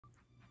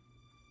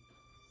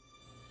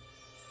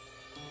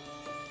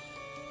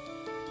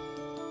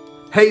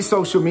Hey,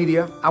 social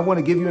media, I want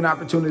to give you an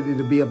opportunity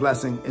to be a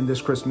blessing in this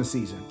Christmas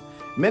season.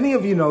 Many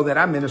of you know that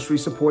our ministry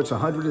supports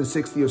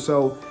 160 or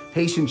so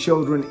Haitian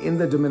children in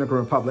the Dominican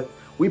Republic.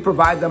 We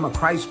provide them a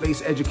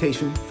Christ-based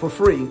education for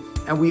free,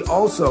 and we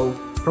also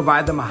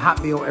provide them a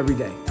hot meal every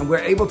day. And we're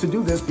able to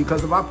do this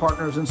because of our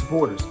partners and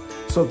supporters.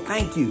 So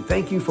thank you.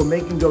 Thank you for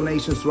making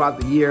donations throughout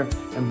the year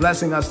and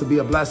blessing us to be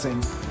a blessing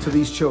to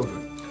these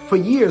children. For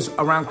years,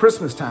 around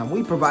Christmas time,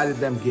 we provided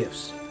them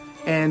gifts.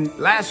 And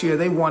last year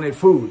they wanted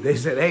food. They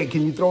said, hey,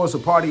 can you throw us a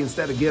party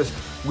instead of gifts?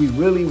 We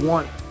really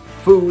want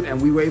food.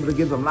 And we were able to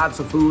give them lots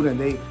of food, and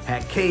they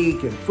had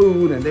cake and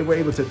food, and they were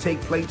able to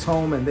take plates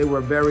home, and they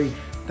were very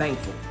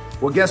thankful.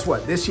 Well, guess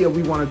what? This year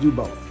we want to do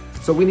both.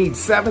 So we need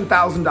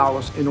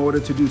 $7,000 in order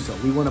to do so.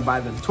 We want to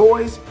buy them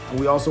toys, and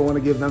we also want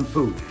to give them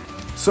food.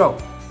 So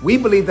we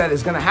believe that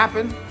is going to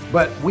happen,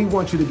 but we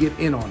want you to get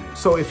in on it.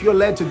 So if you're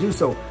led to do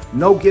so,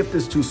 no gift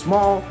is too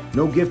small,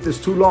 no gift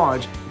is too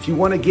large. If you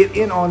want to get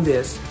in on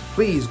this,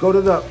 please go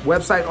to the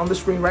website on the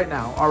screen right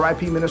now,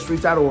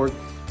 ripministries.org.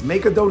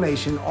 Make a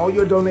donation. All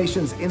your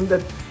donations in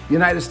the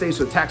United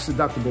States are tax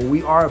deductible.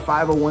 We are a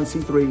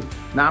 501c3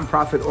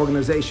 nonprofit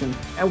organization,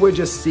 and we're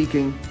just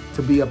seeking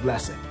to be a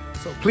blessing.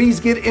 So please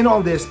get in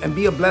on this and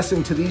be a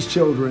blessing to these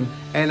children.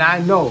 And I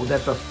know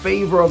that the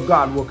favor of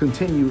God will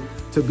continue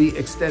to be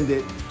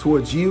extended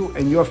towards you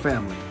and your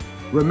family.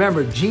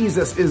 Remember,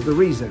 Jesus is the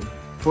reason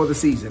for the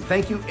season.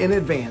 Thank you in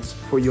advance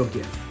for your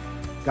gift.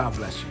 God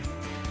bless you.